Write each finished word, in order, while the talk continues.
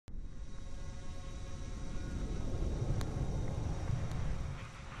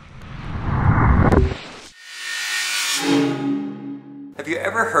you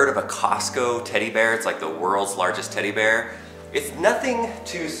ever heard of a Costco teddy bear? It's like the world's largest teddy bear. It's nothing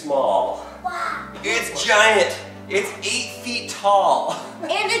too small. Wow. It's giant. It's 8 feet tall.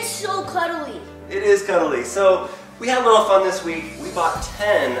 And it's so cuddly. It is cuddly. So we had a little fun this week. We bought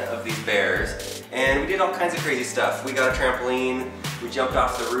 10 of these bears and we did all kinds of crazy stuff. We got a trampoline. We jumped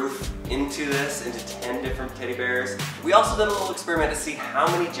off the roof into 10 different teddy bears. We also did a little experiment to see how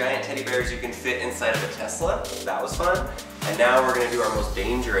many giant teddy bears you can fit inside of a Tesla. That was fun. And now we're gonna do our most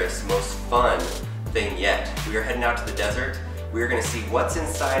dangerous, most fun thing yet. We are heading out to the desert. We're gonna see what's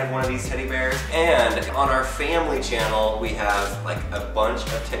inside of one of these teddy bears. And on our family channel, we have like a bunch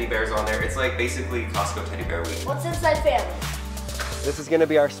of teddy bears on there. It's like basically Costco teddy bear week. What's inside family? This is gonna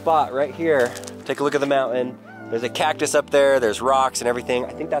be our spot right here. Take a look at the mountain. There's a cactus up there, there's rocks and everything.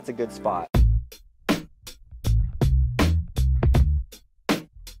 I think that's a good spot.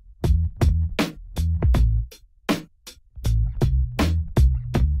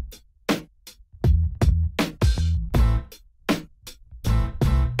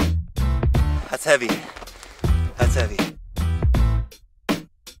 That's heavy. That's heavy.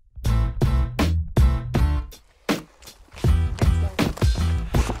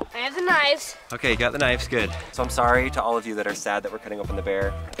 I have the knives. Okay, you got the knives, good. So I'm sorry to all of you that are sad that we're cutting open the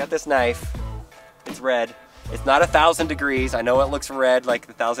bear. I got this knife. It's red. It's not 1,000 degrees. I know it looks red like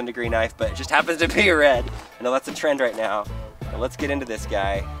the 1,000-degree knife, but it just happens to be red. I know that's a trend right now. Now let's get into this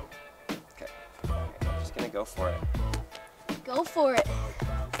guy. Okay, I'm just gonna go for it. Go for it.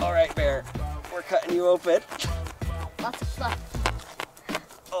 All right, bear. We're cutting you open. Lots of stuff.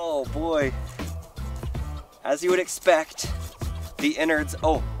 Oh boy. As you would expect, the innards,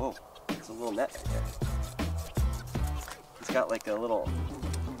 oh, whoa, there's a little net right there. He's got like a little,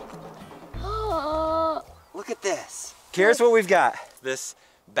 look at this. Here's what we've got. This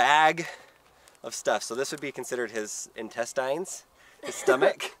bag of stuff. So this would be considered his intestines, his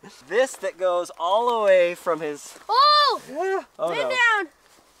stomach. This that goes all the way from his, Oh! yeah. Oh, Man no. down.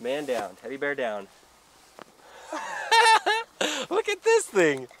 Man down, teddy bear down. Look at this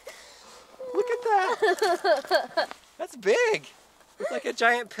thing. Look at that. That's big. It's like a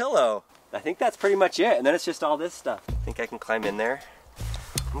giant pillow. I think that's pretty much it. And then it's just all this stuff. I think I can climb in there.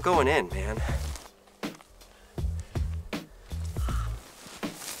 I'm going in, man.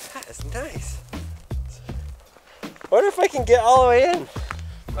 That is nice. I wonder if I can get all the way in.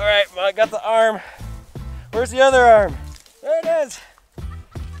 All right, well, I got the arm. Where's the other arm? There it is.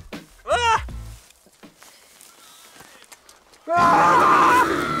 Ah! Ah!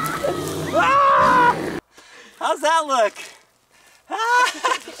 Ah! How's that look? Ah!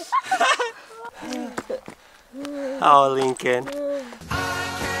 Oh, Lincoln.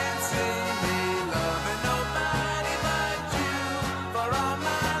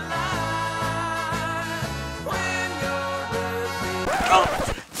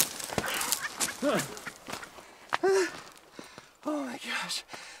 Oh my gosh,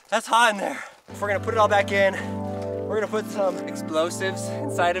 that's hot in there. We're gonna put it all back in. We're gonna put some explosives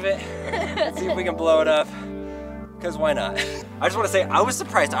inside of it and see if we can blow it up, because why not? I just wanna say, I was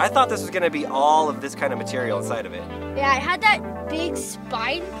surprised. I thought this was gonna be all of this kind of material inside of it. Yeah, I had that big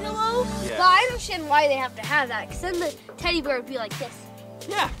spine pillow, Yeah. but I understand why they have to have that, because then the teddy bear would be like this.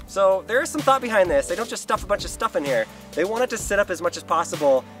 Yeah, so there is some thought behind this. They don't just stuff a bunch of stuff in here. They want it to sit up as much as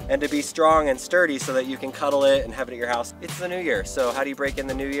possible and to be strong and sturdy so that you can cuddle it and have it at your house. It's the new year, so how do you break in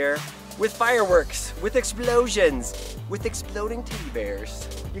the new year? With fireworks, with explosions, with exploding teddy bears.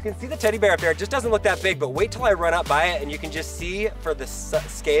 You can see the teddy bear up there. It just doesn't look that big, but wait till I run up by it and you can just see for the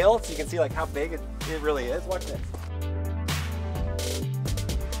scale, so you can see like how big it really is. Watch this.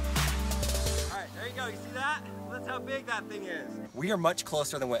 All right, there you go, you see that? That's how big that thing is. We are much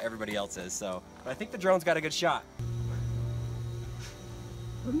closer than what everybody else is, so I think the drone's got a good shot.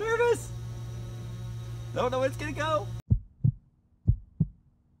 I'm nervous. Don't know where it's gonna go.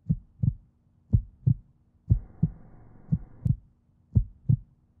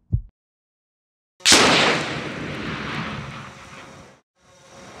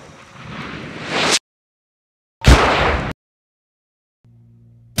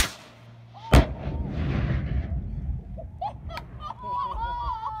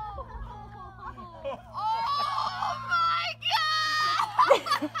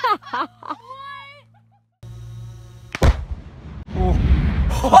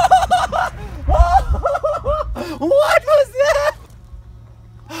 What was that?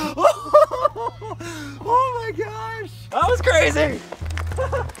 Oh my gosh! That was crazy!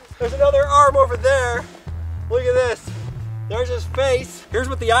 There's another arm over there. Look at this. There's his face. Here's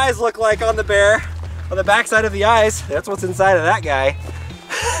what the eyes look like on the bear. On the backside of the eyes, that's what's inside of that guy.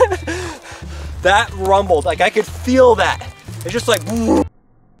 That rumbled, like I could feel that. It's just like,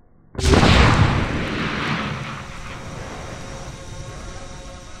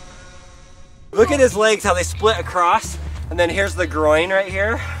 look at his legs, how they split across. And then here's the groin right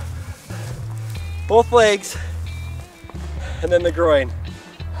here. Both legs, and then the groin.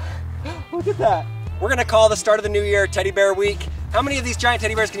 Look at that. We're gonna call the start of the new year Teddy Bear Week. How many of these giant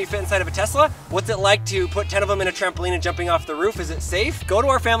teddy bears can you fit inside of a Tesla? What's it like to put 10 of them in a trampoline and jumping off the roof? Is it safe? Go to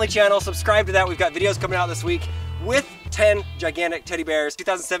our family channel, subscribe to that. We've got videos coming out this week with 10 gigantic teddy bears.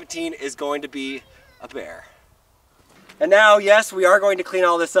 2017 is going to be a bear. And now, yes, we are going to clean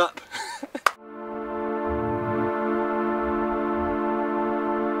all this up.